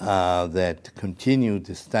that continue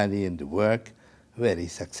to study and to work very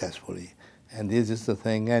successfully. And this is the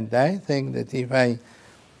thing. And I think that if I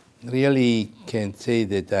really can say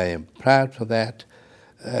that I am proud for that,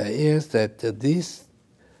 is that this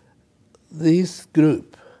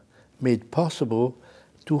group made possible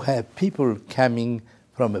to have people coming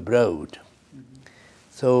from abroad.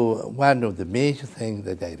 So one of the major things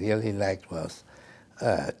that I really liked was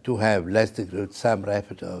to have Lester Groot, Sam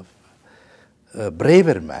Rafferty,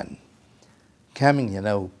 Braverman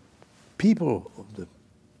coming, people of the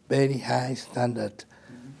very high standard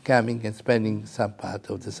coming and spending some part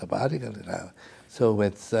of the sabbatical. So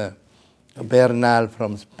it's Bernal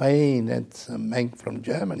from Spain and Menk from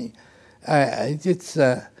Germany. It's,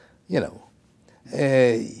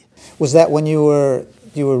 Was that when you were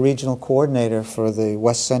regional coordinator for the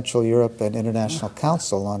West Central Europe and International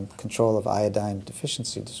Council on Control of Iodine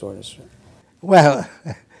Deficiency Disorders? Well,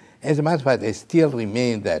 as a matter of fact, I still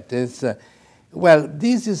remain that. This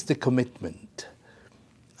is the commitment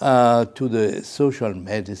to the social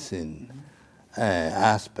medicine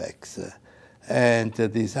aspects. And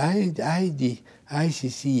this ICC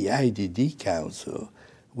IDD Council,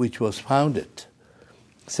 which was founded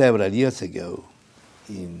several years ago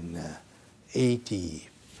in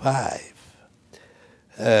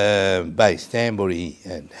 1985 by Stanbury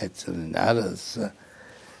and Hetzel and others,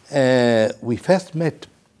 we first met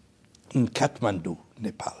in Kathmandu,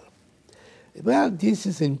 Nepal. Well, this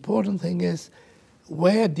is an important thing is,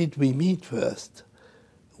 where did we meet first?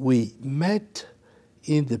 We met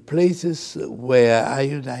in the places where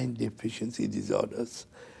iodine deficiency disorders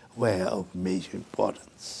were of major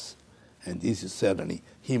importance. and this is certainly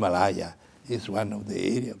Himalaya is one of the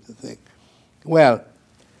area of the thing. Well,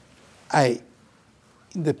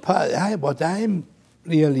 what I'm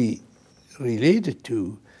really related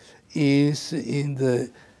to is in the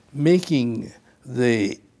making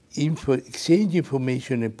the exchange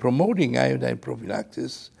information and promoting iodine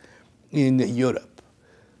prophylaxis in Europe.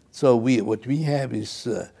 So what we have is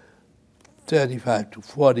 35 to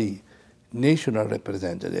 40 national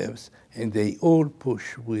representatives, and they all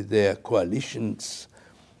push with their coalitions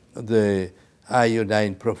the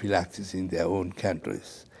iodine prophylaxis in their own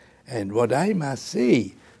countries. And what I must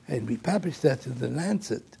say, and we published that in the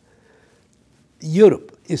Lancet,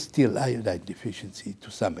 Europe is still iodine deficiency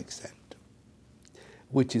to some extent,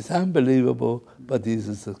 which is unbelievable, but this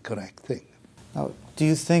is the correct thing. Now, do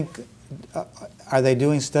you think, are they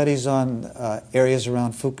doing studies on areas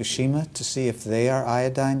around Fukushima to see if they are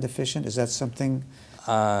iodine deficient? Is that something?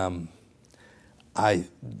 I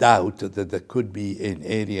doubt that there could be an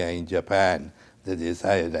area in Japan that is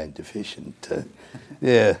iodine deficient.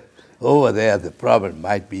 Over there, the problem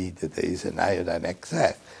might be that there is an iodine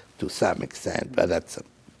excess to some extent, but that's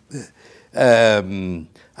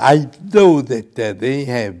I know that they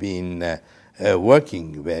have been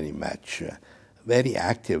working very much, very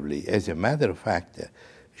actively. As a matter of fact,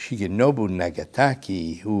 Shigenobu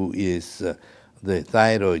Nagataki, who is the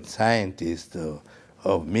thyroid scientist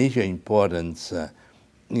of major importance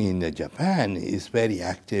in Japan, is very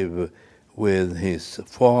active with his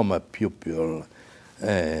former pupil,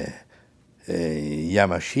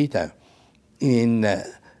 Yamashita, in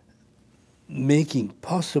making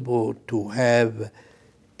possible to have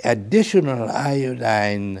additional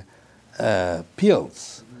iodine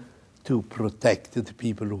pills to protect the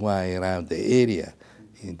people who are around the area.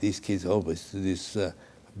 In this case, always this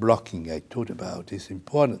blocking I talked about is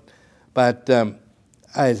important. But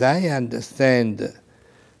as I understand,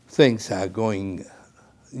 things are going,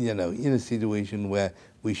 in a situation where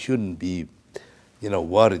we shouldn't be,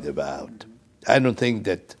 worried about. I don't think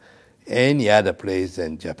that any other place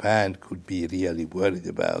than Japan could be really worried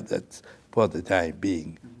about that for the time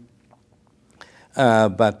being.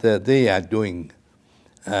 But they are doing,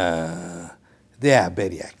 they are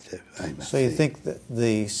very active, I must So you say. think that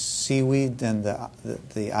the seaweed and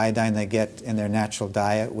the iodine they get in their natural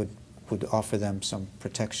diet would offer them some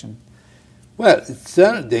protection? Well,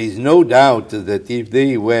 there is no doubt that if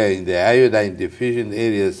they were in the iodine deficient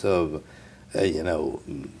areas of,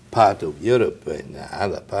 part of Europe and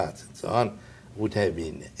other parts and so on, would have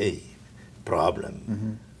been a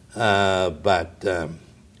problem. But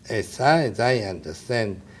as far as I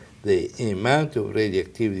understand, the amount of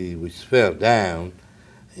radioactivity which fell down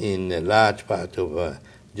in a large part of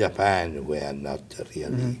Japan were not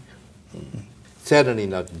really, certainly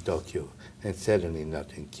not in Tokyo, and certainly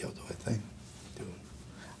not in Kyoto, I think.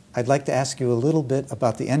 I'd like to ask you a little bit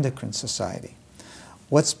about the Endocrine Society.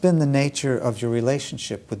 What's been the nature of your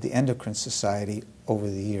relationship with the Endocrine Society over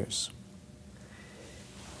the years?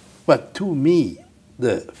 Well, to me,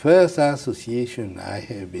 the first association I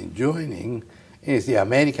have been joining is the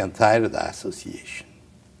American Thyroid Association.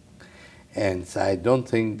 And I don't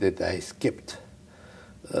think that I skipped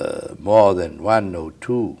more than 1 or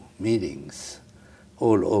 2 meetings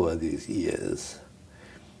all over these years.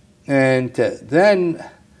 And then,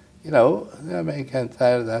 the American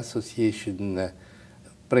Thyroid Association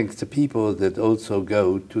brings the people that also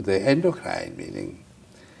go to the Endocrine meeting.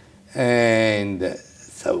 And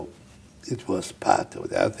so it was part of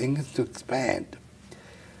the other thing is to expand.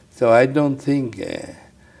 So I don't think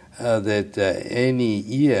that any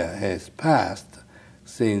year has passed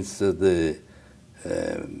since the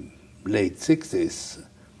late 60s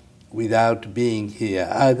without being here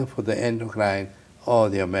either for the Endocrine or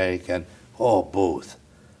the American or both.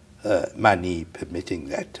 Money permitting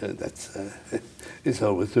that, that's is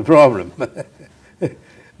always the problem.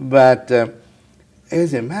 But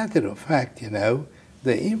as a matter of fact, the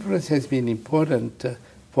influence has been important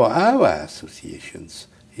for our associations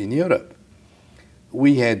in Europe.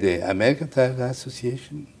 We had the American Thyroid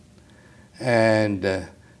Association, and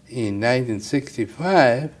in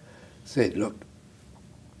 1965 said, look,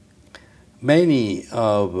 many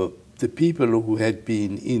of the people who had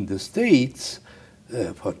been in the States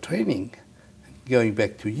for training, going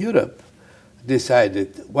back to Europe,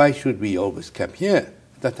 decided, why should we always come here?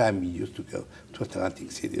 At that time we used to go to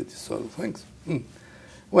Atlantic City, these sort of things.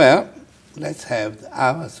 Well, let's have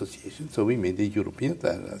our association. So we made the European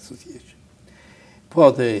Thyroid Association.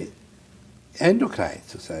 For the Endocrine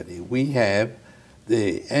Society, we have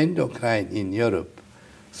the Endocrine in Europe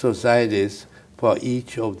societies for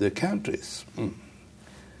each of the countries.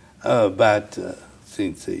 But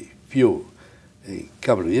since a few a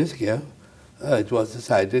couple of years ago, it was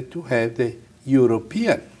decided to have the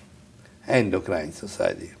European Endocrine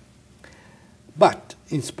Society. But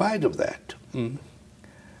in spite of that,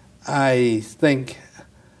 I think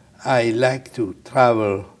I like to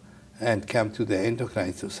travel and come to the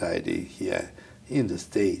Endocrine Society here in the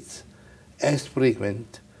States as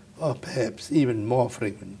frequent, or perhaps even more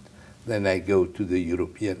frequent, than I go to the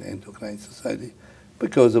European Endocrine Society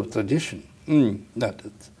because of tradition. Not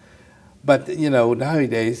that. But,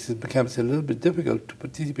 nowadays it becomes a little bit difficult to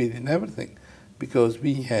participate in everything because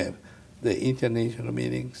we have the international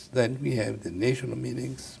meetings, then we have the national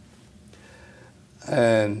meetings.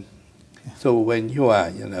 And so when you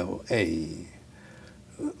are, a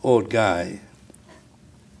old guy,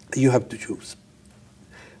 you have to choose.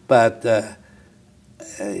 But,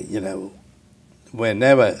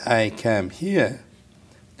 whenever I come here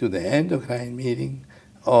to the endocrine meeting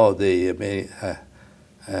or the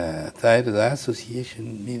Thyroid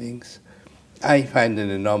Association meetings, I find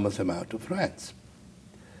an enormous amount of friends.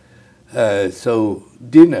 So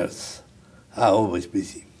dinners are always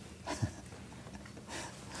busy.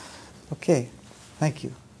 Okay, thank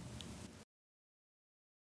you.